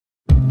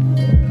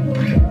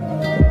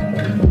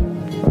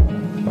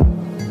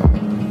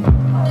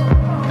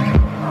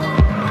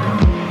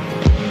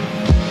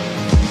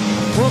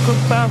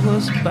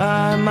bottles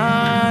by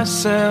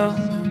myself.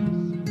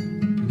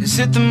 Is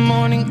it the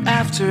morning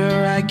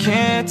after? I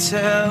can't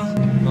tell.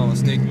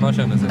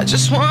 I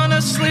just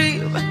wanna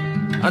sleep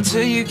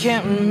until you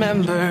can't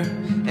remember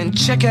and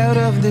check out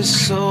of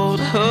this old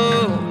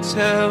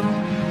hotel.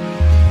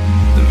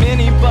 The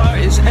minibar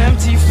is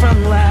empty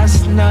from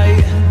last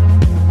night,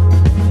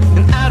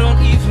 and I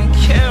don't even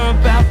care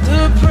about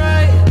the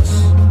price.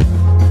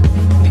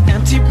 The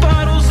empty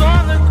bottles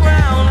on the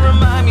ground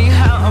remind me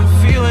how I'm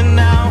feeling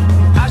now.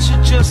 I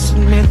should just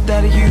admit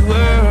that you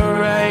were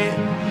right.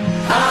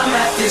 I'm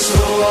at this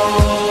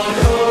old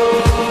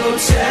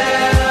hotel,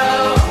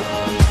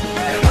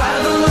 and by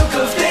the look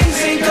of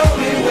things ain't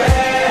going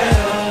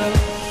well.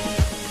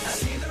 I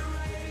see the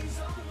rains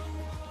on.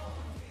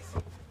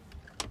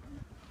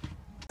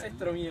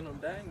 Sätter dem genom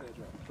där nu,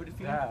 tror jag. För det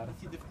finns här.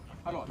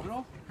 Hallå,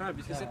 bra? Här,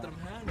 vi ska sätta dem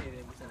här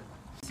nere.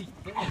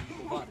 Sitter en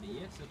på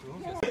varje, så jag tror de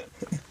ska...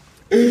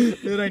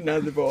 Nu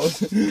regnar det på oss.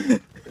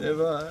 Det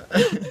var...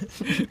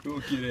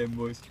 Åker hem,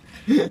 boys.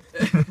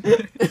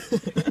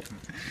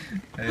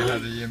 Jag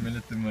hade ge mig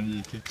lite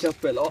magik.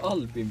 Kapell, ja,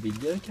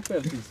 Albin-bilder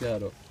kapell finns det här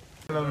då.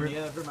 Det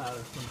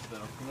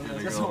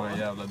går en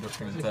jävla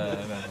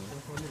dokumentär där.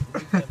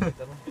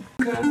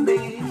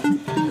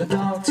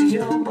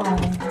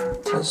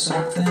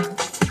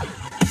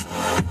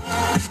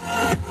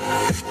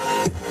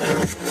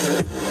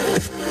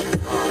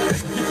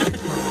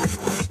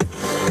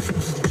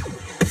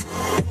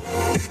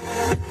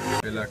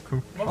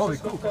 Har vi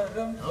kok?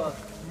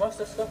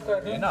 Måste stoppa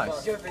rumpan. Det är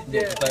nice. Det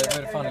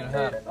är fan i det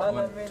här.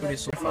 Jag tror det är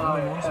så fan.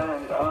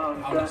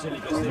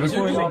 Det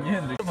går ju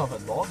länge. De har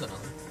fått baden.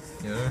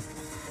 Ja.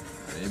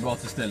 Det är bara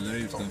att du ställer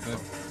dig utanför.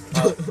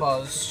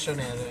 Bara kör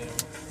ner det.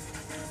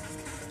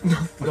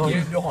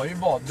 Du har ju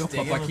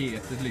badstegen. Droppa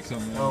paketet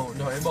liksom. Ja,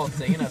 du har ju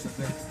badstegen här så att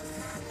det...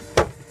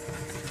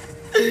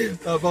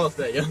 Ja,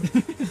 badstegen.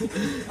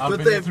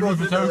 Albin, jag tror du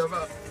får ta upp.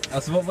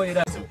 Alltså vad är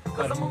det?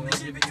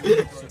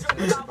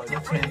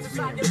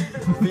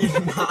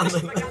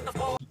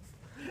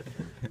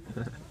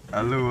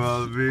 Hallå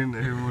Albin,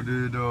 hur mår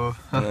du då?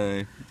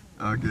 Nej.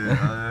 Okej,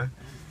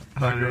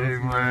 här är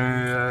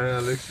mig,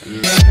 Alex.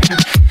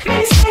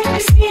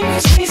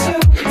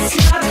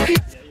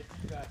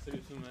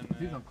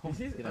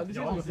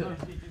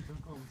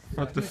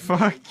 What the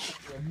fuck?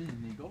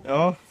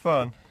 Ja,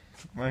 fan.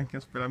 Man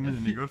kan spela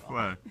minigolf på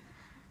här.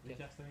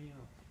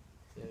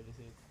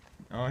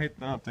 Ja,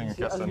 hitta någonting och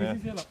kasta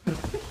ner.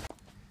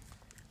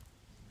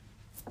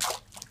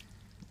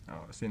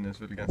 Ja,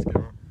 sinnes väl ganska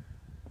bra.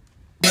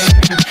 Ja,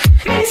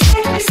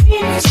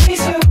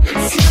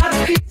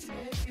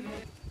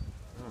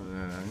 det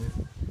är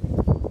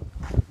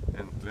det.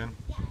 Äntligen.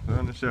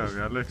 Så nu kör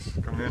vi, Alex.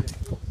 Kom igen.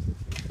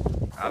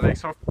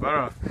 Alex, hoppa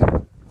då.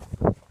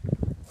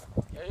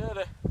 Jag gör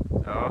det.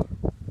 Ja.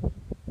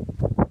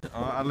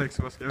 Ja, Alex,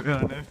 vad ska vi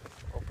göra nu?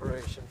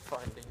 Operation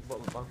Finding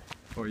Bollman.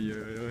 Oj,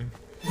 oj, oj.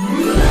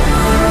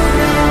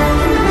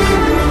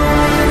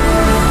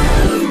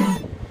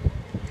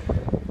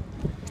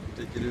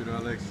 Tycker du då,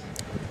 Alex?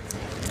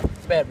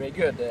 Very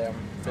good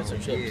fish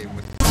and chips.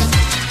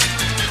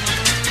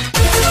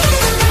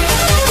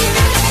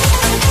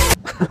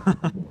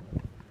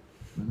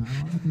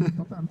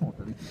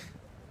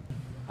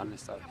 Han är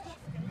stark.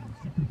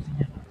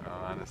 Ja,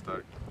 han är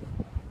stark.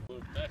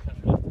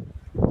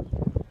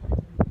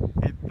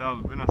 Hitta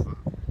Albin alltså.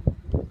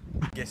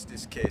 Guess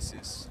this case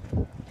is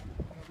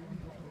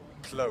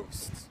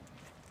closed.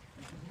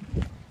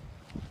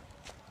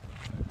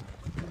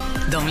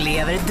 De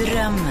lever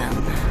drömmen.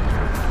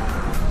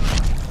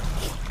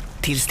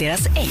 Tills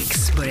deras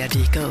ex börjar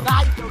dyka upp.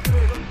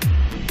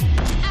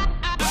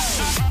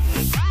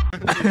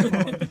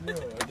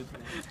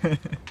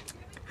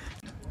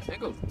 Det är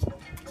god.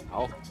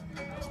 Ja.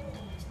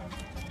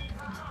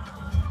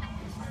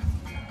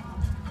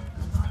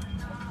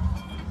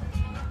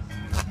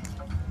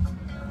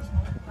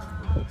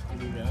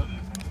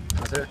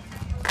 Vad säger du?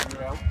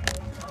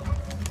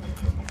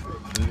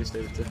 Nu är vi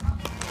ute.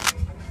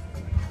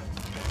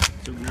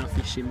 Tog några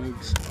fishy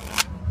mugs.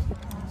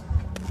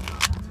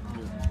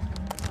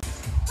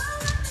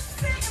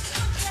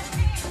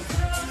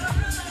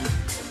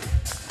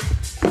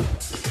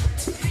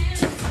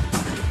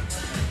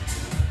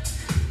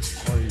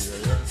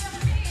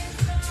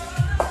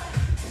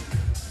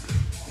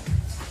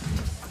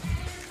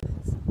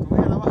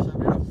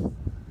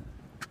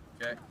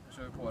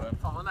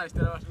 Fan vad nice det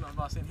hade varit någon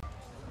bara sin.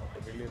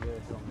 Jag vill ju dra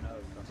mina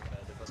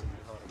överklasskläder fast jag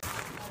vill ha dem.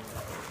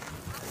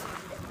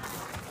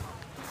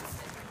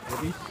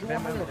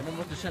 Man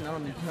måste känna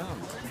någon i knän.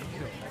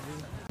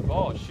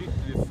 Ja, shit,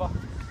 vi är fuck.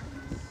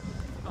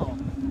 Ja,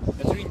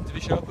 jag tror inte vi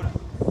kör på det.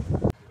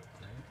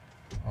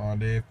 Ja,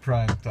 det är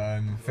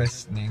primetime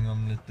fästning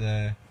om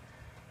lite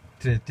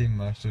 3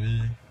 timmar, så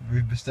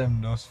vi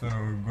bestämde oss för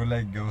att gå och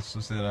lägga oss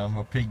och sedan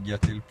vara pigga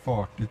till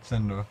partyt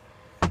sen då.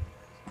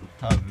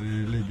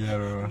 Harry ligger här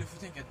och Du får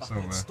tänka att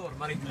vattnet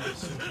stormar inte.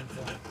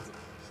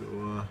 Så...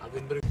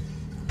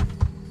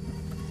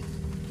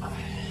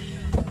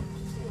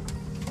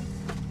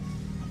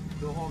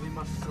 Då har vi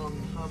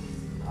Marstrand,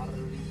 Hamn,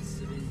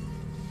 Arvidsvik.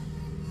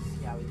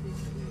 jävligt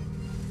rimlig grej.